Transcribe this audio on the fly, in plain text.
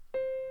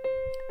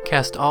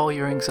Cast all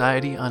your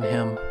anxiety on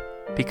Him,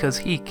 because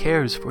He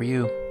cares for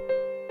you.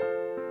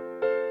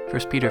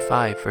 1 Peter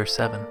 5, verse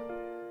 7.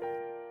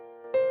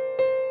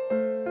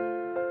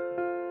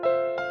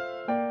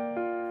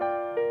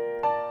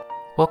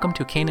 Welcome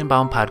to Canaan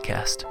Bound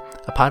Podcast,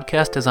 a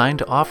podcast designed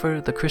to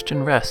offer the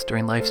Christian rest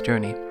during life's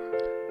journey,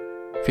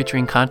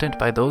 featuring content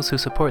by those who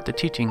support the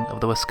teaching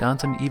of the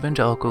Wisconsin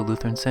Evangelical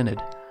Lutheran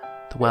Synod,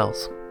 the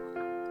WELS.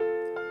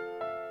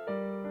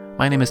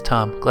 My name is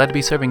Tom, glad to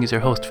be serving as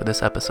your host for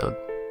this episode.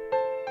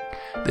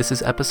 This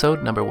is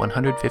episode number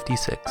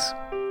 156.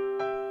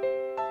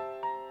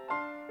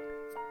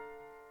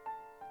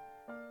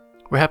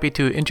 We're happy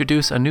to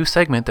introduce a new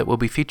segment that we'll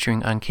be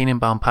featuring on Canaan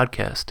Bound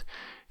Podcast,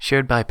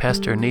 shared by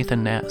Pastor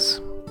Nathan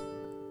Nass.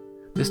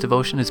 This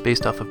devotion is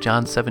based off of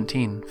John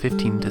 17,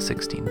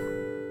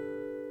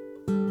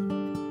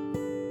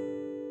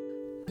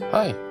 15-16.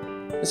 Hi,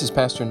 this is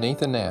Pastor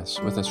Nathan Nass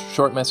with a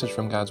short message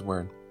from God's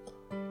Word.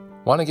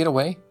 Want to get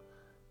away?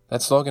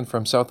 That slogan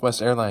from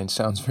Southwest Airlines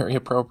sounds very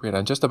appropriate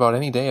on just about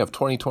any day of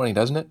 2020,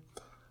 doesn't it?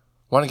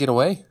 Want to get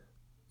away?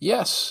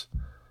 Yes!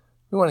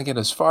 We want to get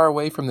as far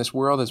away from this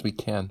world as we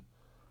can.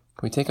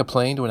 Can we take a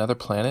plane to another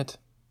planet?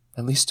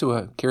 At least to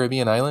a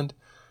Caribbean island?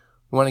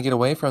 We want to get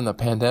away from the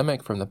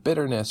pandemic, from the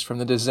bitterness, from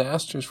the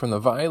disasters, from the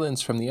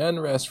violence, from the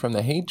unrest, from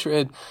the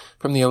hatred,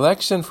 from the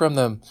election,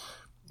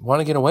 Want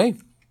to get away?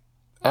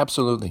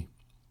 Absolutely.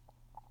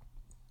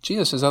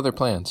 Jesus has other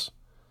plans.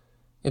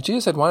 If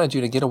Jesus had wanted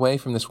you to get away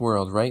from this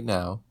world right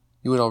now,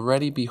 you would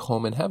already be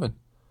home in heaven.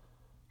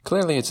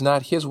 Clearly, it's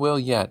not His will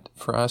yet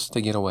for us to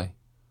get away.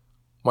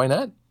 Why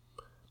not?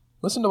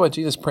 Listen to what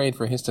Jesus prayed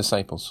for His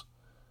disciples.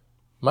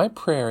 My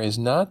prayer is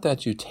not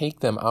that you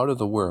take them out of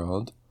the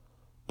world,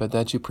 but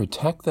that you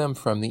protect them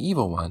from the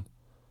evil one.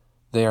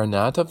 They are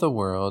not of the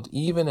world,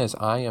 even as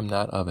I am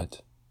not of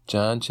it.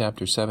 John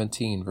chapter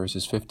 17,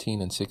 verses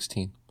 15 and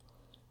 16.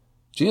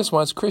 Jesus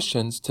wants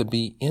Christians to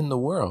be in the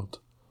world.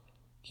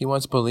 He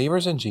wants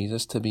believers in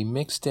Jesus to be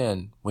mixed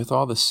in with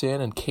all the sin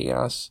and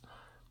chaos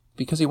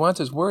because He wants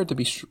His word to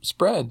be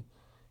spread.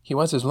 He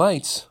wants His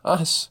lights,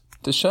 us,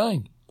 to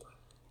shine.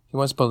 He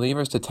wants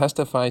believers to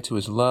testify to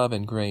His love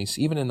and grace,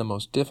 even in the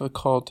most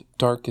difficult,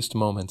 darkest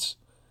moments.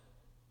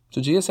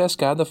 So Jesus asked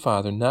God the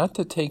Father not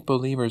to take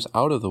believers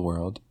out of the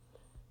world.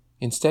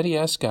 Instead, He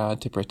asked God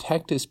to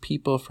protect His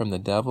people from the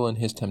devil and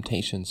his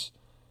temptations.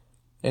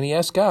 And He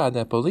asked God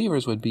that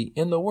believers would be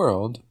in the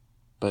world,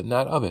 but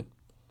not of it.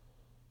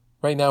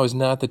 Right now is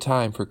not the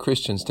time for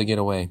Christians to get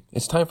away.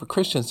 It's time for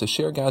Christians to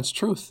share God's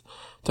truth,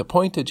 to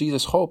point to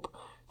Jesus' hope,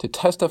 to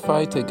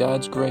testify to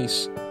God's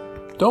grace.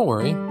 Don't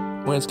worry,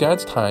 when it's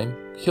God's time,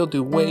 He'll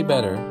do way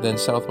better than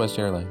Southwest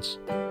Airlines.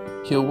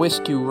 He'll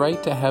whisk you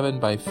right to heaven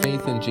by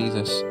faith in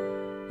Jesus.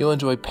 You'll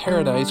enjoy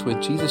paradise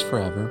with Jesus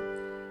forever.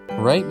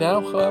 Right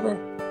now, however,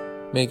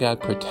 may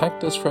God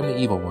protect us from the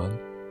evil one,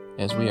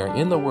 as we are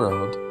in the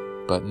world,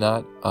 but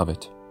not of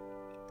it.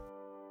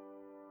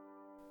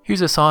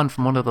 Here's a song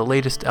from one of the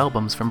latest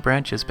albums from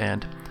Branches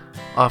Band,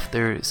 off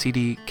their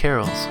CD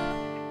Carols.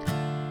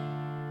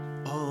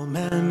 All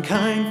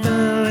mankind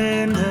fell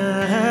in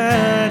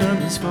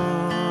Adam's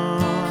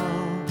fall.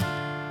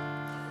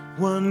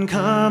 One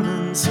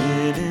common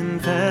sin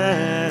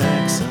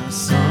infects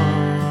us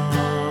all.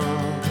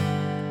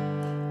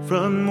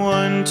 From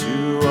one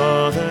to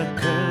all the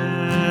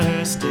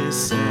curse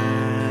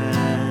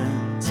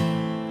descends,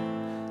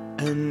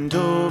 and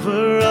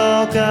over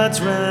all God's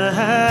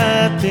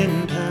wrath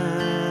impends.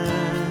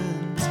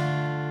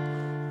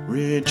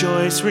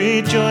 Rejoice,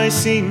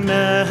 rejoice,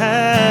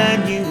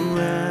 Emmanuel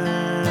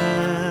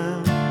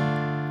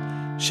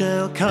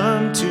shall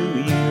come to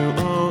you,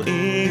 O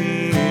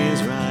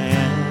Israel.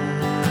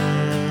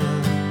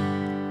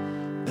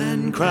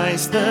 Then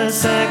Christ the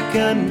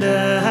second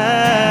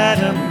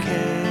Adam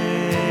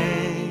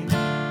came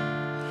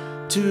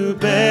to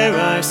bear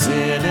our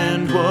sin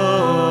and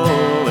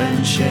woe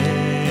and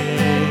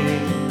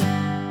shame,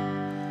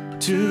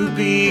 to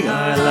be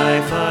our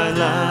life, our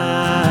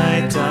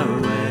light,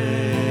 our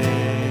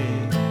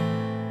way,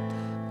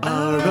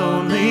 our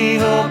only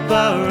hope,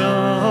 our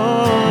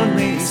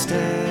only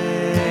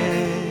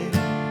stay.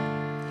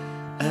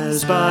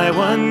 As by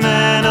one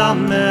man all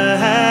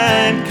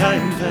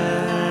mankind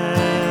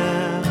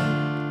fell,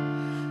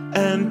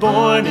 and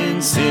born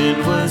in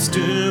sin was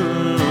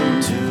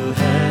doomed to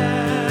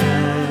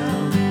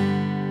hell,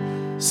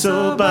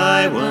 so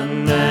by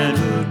one man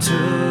who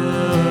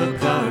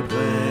took our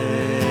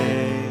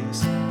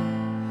place,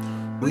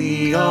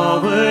 we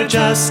all were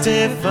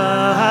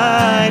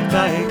justified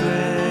by grace.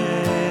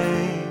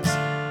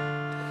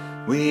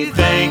 We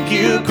thank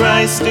you,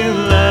 Christ, new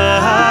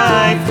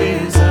life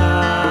is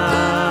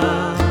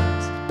ours.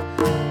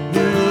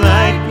 New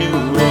light, new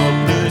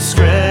hope, new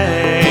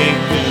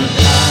strength, new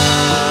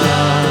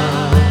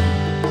power.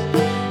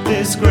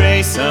 This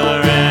grace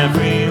our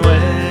every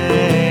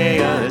way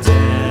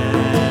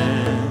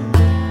attend,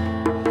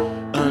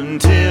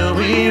 until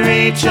we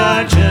reach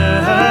our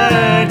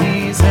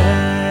journey's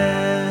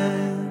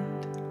end.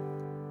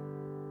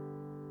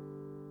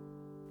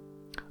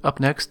 Up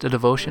next, a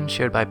devotion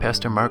shared by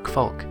Pastor Mark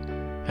Falk,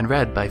 and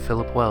read by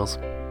Philip Wells.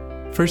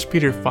 1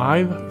 Peter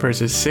 5,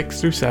 verses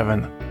 6 through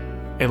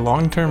 7. A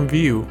long-term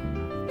view.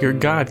 Your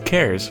God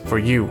cares for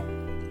you.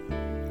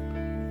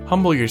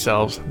 Humble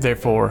yourselves,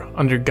 therefore,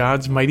 under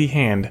God's mighty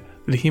hand,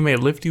 that he may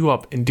lift you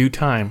up in due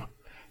time.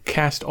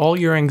 Cast all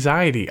your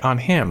anxiety on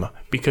him,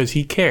 because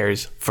he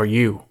cares for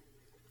you.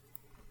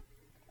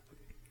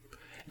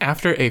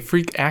 After a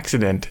freak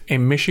accident, a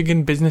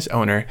Michigan business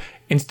owner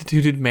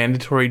instituted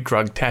mandatory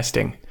drug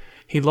testing.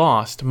 He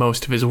lost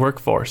most of his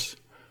workforce.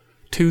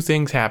 2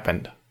 things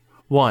happened.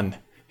 1,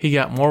 he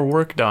got more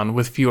work done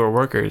with fewer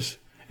workers.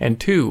 And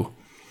 2,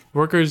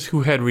 workers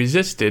who had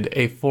resisted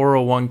a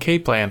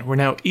 401k plan were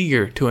now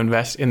eager to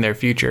invest in their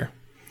future.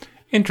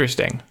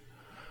 Interesting.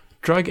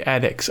 Drug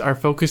addicts are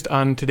focused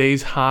on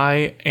today's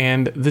high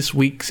and this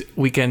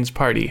weekend's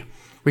party.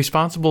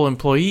 Responsible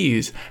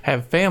employees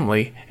have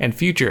family and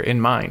future in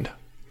mind.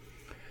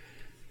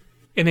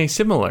 In a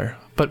similar,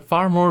 but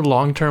far more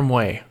long-term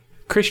way,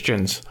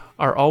 Christians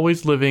are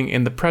always living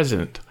in the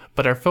present,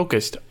 but are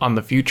focused on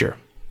the future.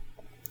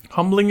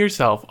 Humbling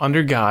yourself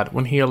under God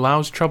when he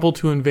allows trouble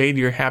to invade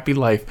your happy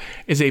life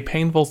is a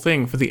painful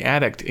thing for the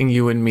addict in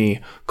you and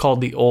me,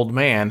 called the old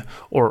man,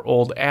 or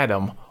old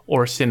Adam,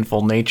 or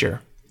sinful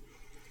nature.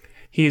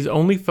 He is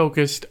only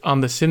focused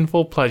on the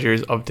sinful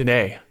pleasures of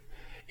today.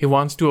 He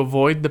wants to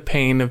avoid the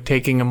pain of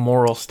taking a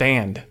moral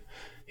stand.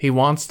 He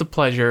wants the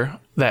pleasure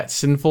that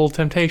sinful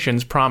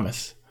temptations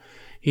promise.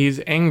 He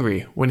is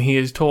angry when he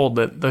is told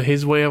that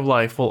his way of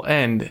life will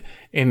end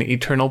in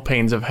eternal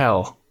pains of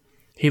hell.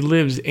 He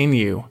lives in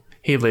you.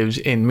 He lives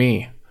in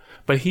me.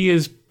 But he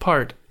is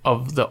part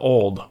of the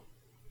old.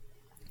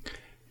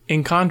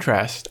 In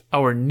contrast,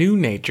 our new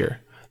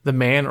nature, the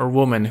man or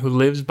woman who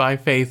lives by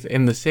faith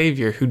in the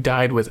Savior who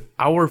died with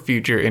our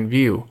future in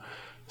view,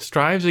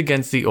 strives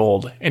against the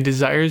old and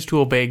desires to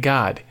obey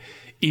God,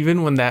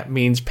 even when that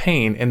means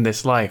pain in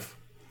this life.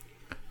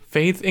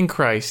 Faith in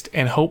Christ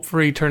and hope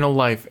for eternal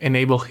life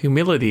enable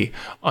humility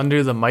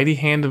under the mighty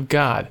hand of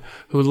God,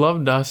 who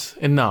loved us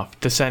enough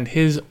to send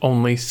his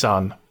only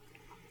Son.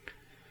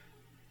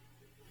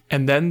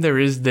 And then there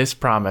is this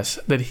promise,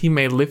 that he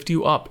may lift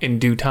you up in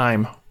due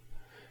time.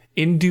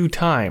 In due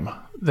time,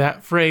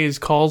 that phrase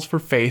calls for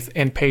faith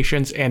and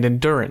patience and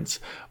endurance,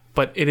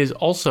 but it is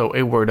also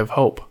a word of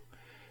hope.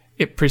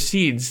 It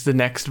precedes the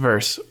next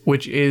verse,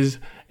 which is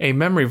a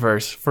memory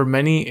verse for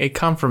many a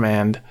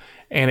confirmand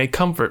and a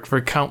comfort for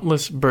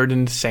countless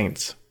burdened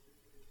saints.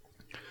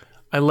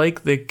 I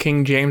like the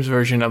King James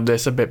version of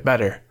this a bit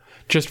better,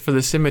 just for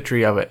the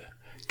symmetry of it.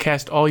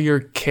 Cast all your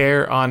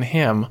care on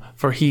him,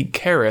 for he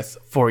careth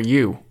for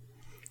you.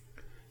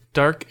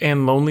 Dark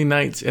and lonely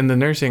nights in the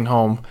nursing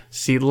home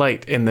see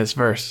light in this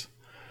verse.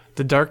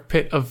 The dark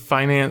pit of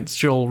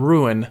financial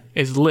ruin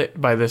is lit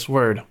by this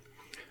word.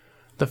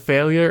 The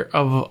failure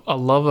of a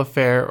love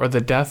affair or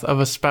the death of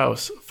a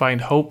spouse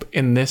find hope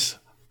in this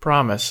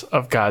promise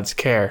of God's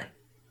care.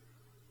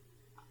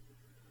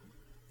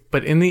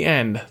 But in the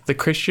end, the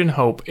Christian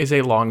hope is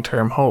a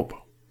long-term hope.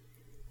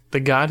 The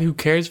God who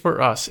cares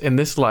for us in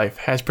this life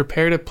has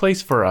prepared a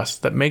place for us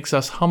that makes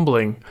us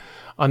humbling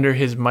under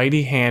his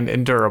mighty hand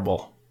and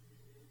durable.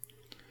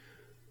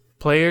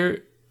 Players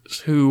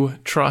who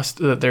trust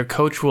that their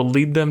coach will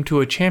lead them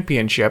to a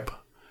championship,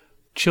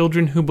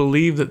 children who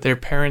believe that their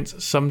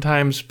parents'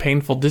 sometimes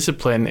painful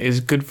discipline is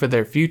good for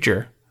their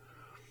future,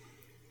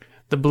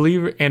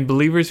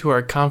 believers who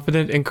are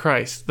confident in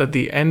Christ that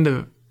the end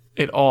of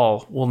it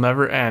all will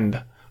never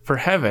end, for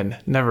heaven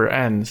never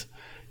ends,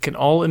 can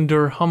all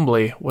endure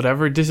humbly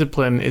whatever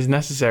discipline is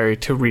necessary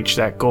to reach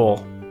that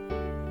goal.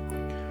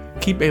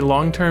 Keep a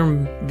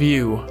long-term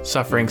view,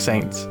 suffering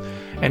saints,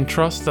 and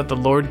trust that the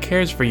Lord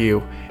cares for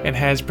you and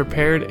has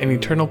prepared an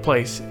eternal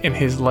place in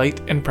his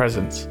light and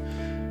presence.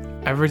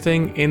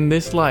 Everything in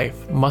this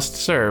life must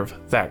serve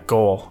that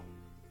goal.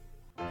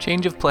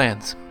 Change of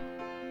plans.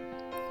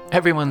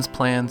 Everyone's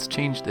plans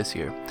changed this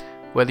year.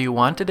 Whether you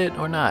wanted it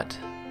or not,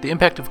 the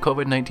impact of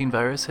COVID-19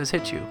 virus has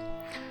hit you.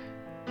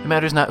 It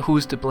matters not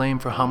who's to blame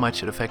for how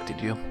much it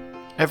affected you.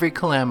 Every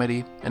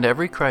calamity and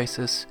every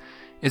crisis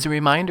is a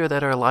reminder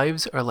that our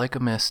lives are like a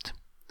mist.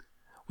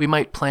 We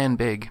might plan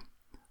big,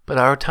 but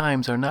our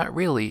times are not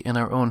really in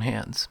our own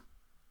hands.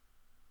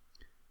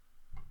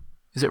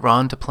 Is it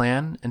wrong to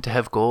plan and to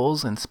have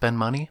goals and spend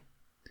money?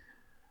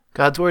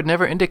 God's word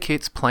never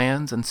indicates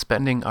plans and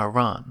spending are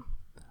wrong.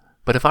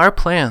 But if our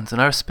plans and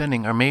our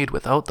spending are made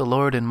without the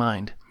Lord in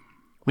mind,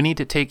 we need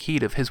to take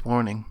heed of his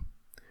warning.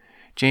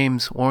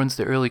 James warns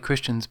the early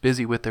Christians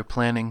busy with their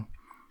planning,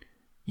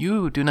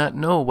 "You do not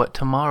know what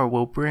tomorrow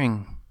will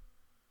bring."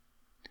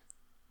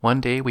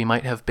 One day we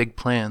might have big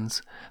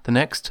plans, the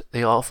next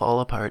they all fall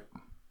apart.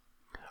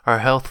 Our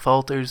health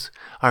falters,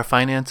 our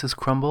finances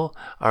crumble,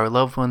 our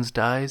loved ones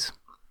dies.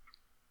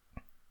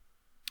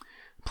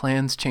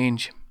 Plans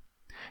change.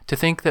 To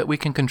think that we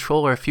can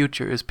control our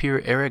future is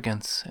pure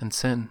arrogance and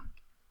sin.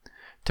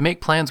 To make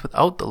plans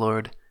without the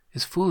Lord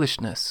is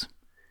foolishness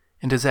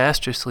and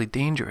disastrously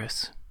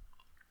dangerous.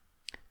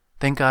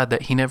 Thank God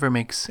that he never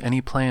makes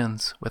any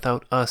plans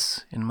without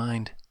us in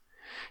mind.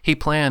 He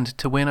planned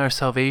to win our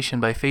salvation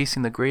by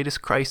facing the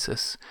greatest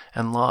crisis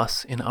and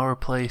loss in our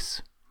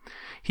place.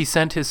 He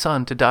sent his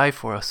Son to die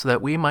for us so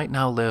that we might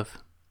now live.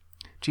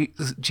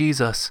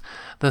 Jesus,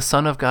 the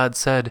Son of God,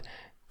 said,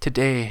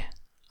 "Today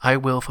I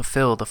will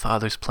fulfill the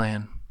Father's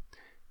plan."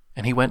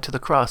 And he went to the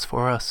cross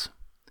for us.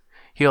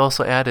 He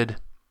also added,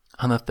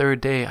 "On the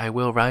third day I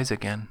will rise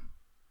again."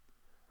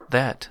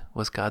 That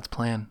was God's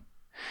plan.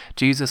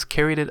 Jesus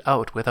carried it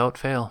out without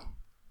fail.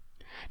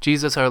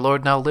 Jesus our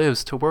Lord now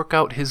lives to work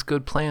out his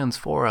good plans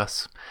for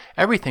us.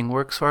 Everything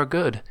works for our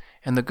good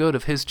and the good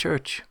of his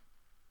church.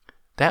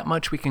 That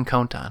much we can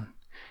count on.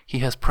 He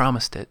has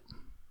promised it.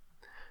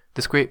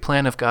 This great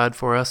plan of God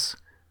for us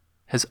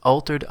has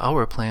altered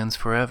our plans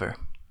forever.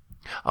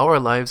 Our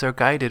lives are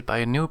guided by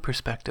a new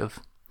perspective.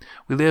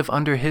 We live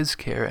under his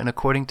care and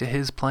according to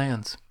his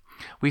plans.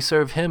 We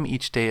serve him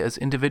each day as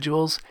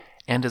individuals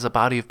and as a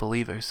body of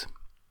believers.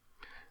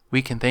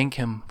 We can thank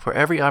him for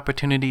every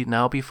opportunity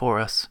now before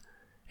us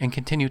and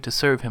continue to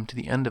serve him to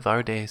the end of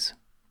our days.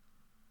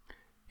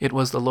 It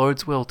was the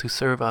Lord's will to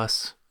serve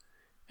us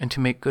and to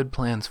make good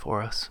plans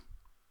for us.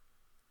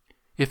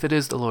 If it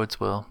is the Lord's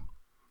will,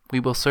 we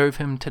will serve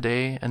him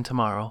today and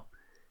tomorrow.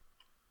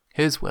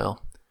 His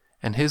will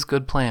and his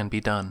good plan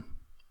be done.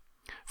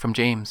 From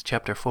James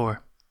chapter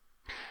 4.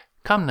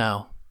 Come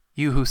now,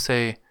 you who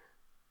say,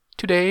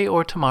 "Today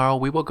or tomorrow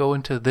we will go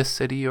into this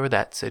city or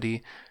that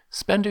city,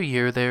 spend a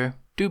year there,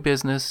 do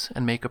business,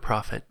 and make a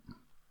profit."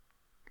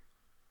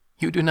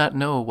 You do not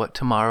know what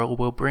tomorrow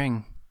will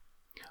bring.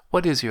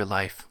 What is your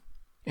life?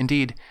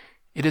 Indeed,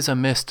 it is a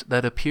mist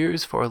that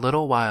appears for a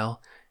little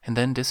while and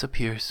then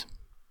disappears.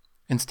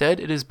 Instead,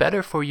 it is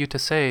better for you to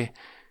say,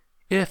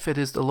 "If it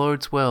is the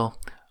Lord's will,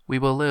 we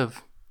will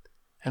live,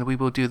 and we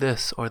will do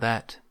this or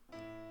that."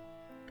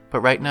 But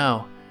right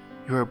now,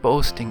 you are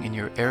boasting in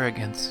your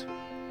arrogance.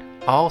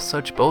 All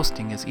such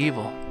boasting is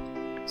evil.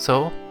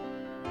 So,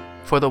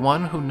 for the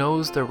one who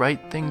knows the right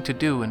thing to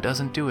do and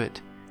doesn't do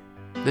it,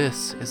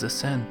 this is a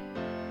sin.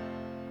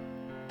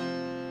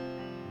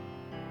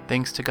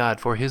 Thanks to God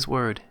for his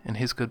word and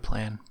his good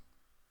plan.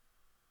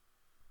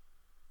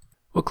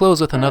 We'll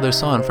close with another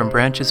song from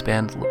Branches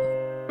Band's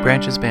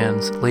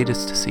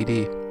latest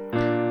CD.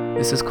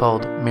 This is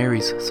called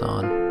Mary's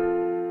Song.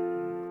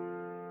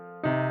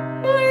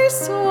 My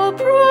soul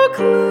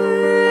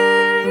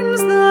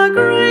proclaims the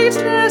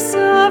greatness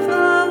of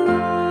the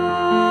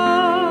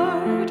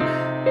Lord.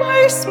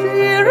 My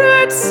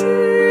spirit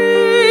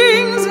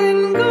sings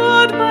in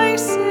God my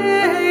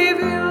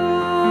Savior,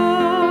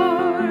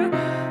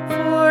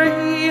 for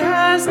he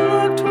has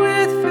looked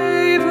with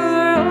favor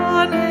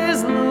on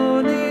his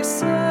lowly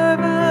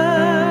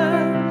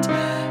servant.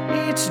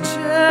 Each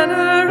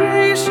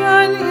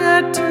generation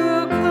yet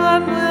to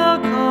come will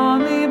call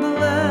me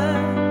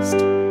blessed.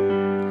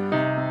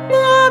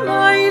 The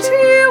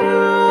mighty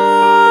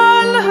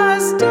one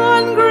has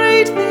done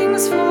great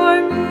things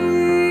for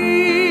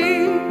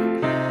me,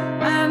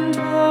 and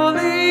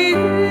holy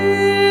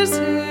is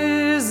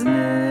his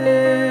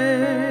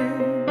name.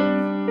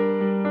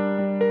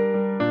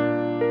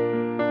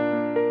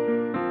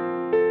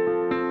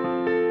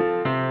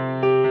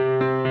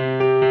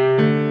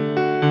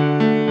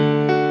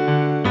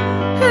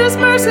 His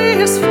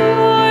mercy is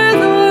for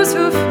those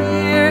who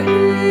fear him.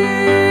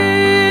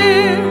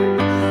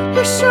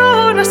 He's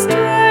shown us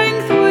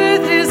strength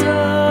with his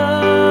arm.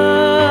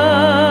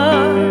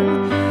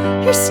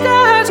 He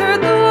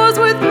scattered those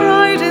with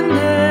pride in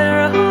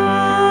their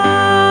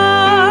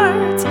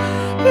hearts.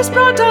 He's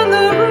brought down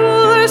the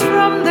rulers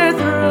from their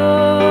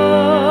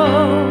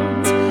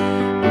thrones.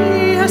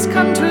 He has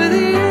come to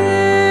the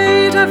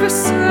aid of his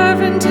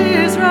servant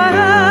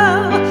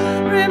Israel,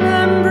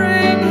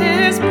 remembering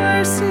his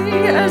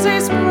mercy as he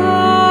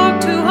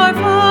spoke to our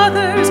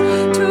fathers,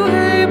 to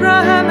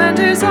Abraham and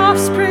his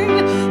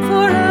offspring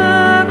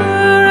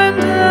forever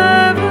and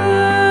ever.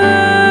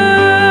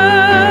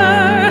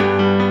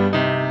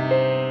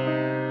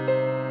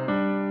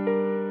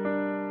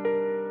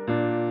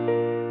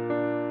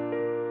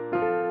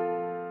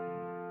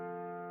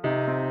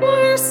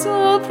 My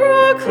soul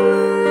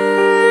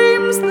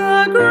proclaims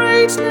the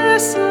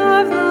greatness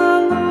of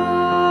the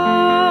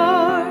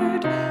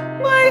Lord.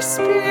 My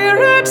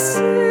spirit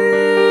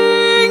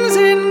sings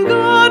in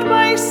God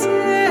my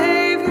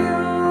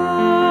Savior,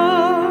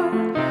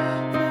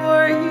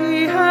 for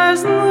he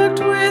has looked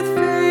with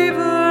favor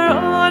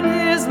on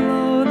his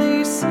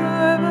lowly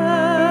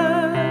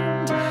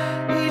servant.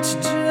 Each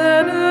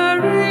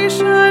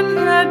generation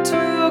yet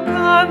to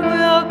come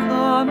will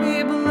call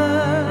me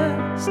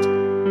blessed.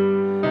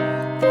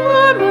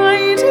 The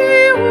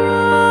mighty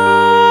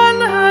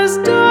one has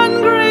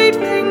done great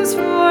things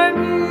for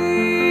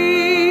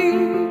me,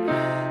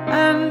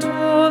 and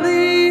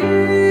holy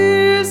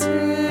is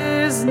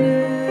his name.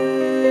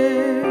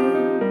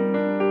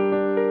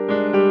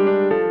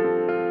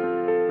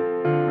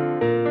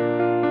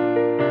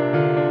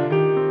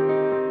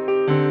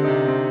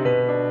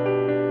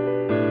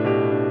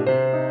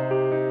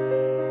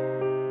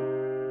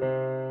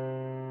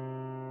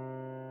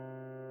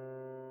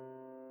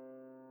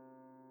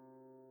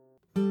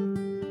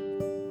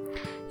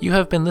 You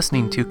have been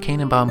listening to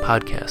Canaan-Bound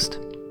Podcast,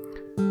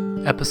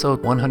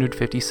 episode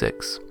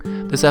 156.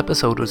 This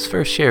episode was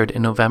first shared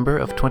in November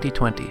of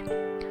 2020.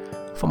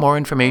 For more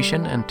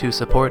information and to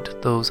support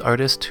those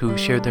artists who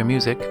shared their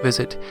music,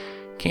 visit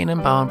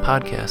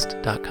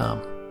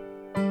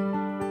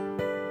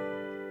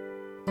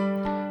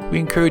canaanboundpodcast.com. We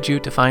encourage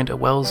you to find a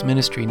WELS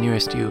ministry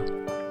nearest you.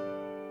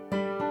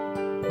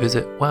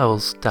 Visit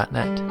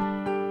wells.net.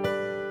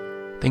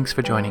 Thanks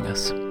for joining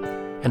us,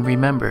 and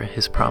remember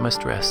His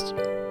promised rest.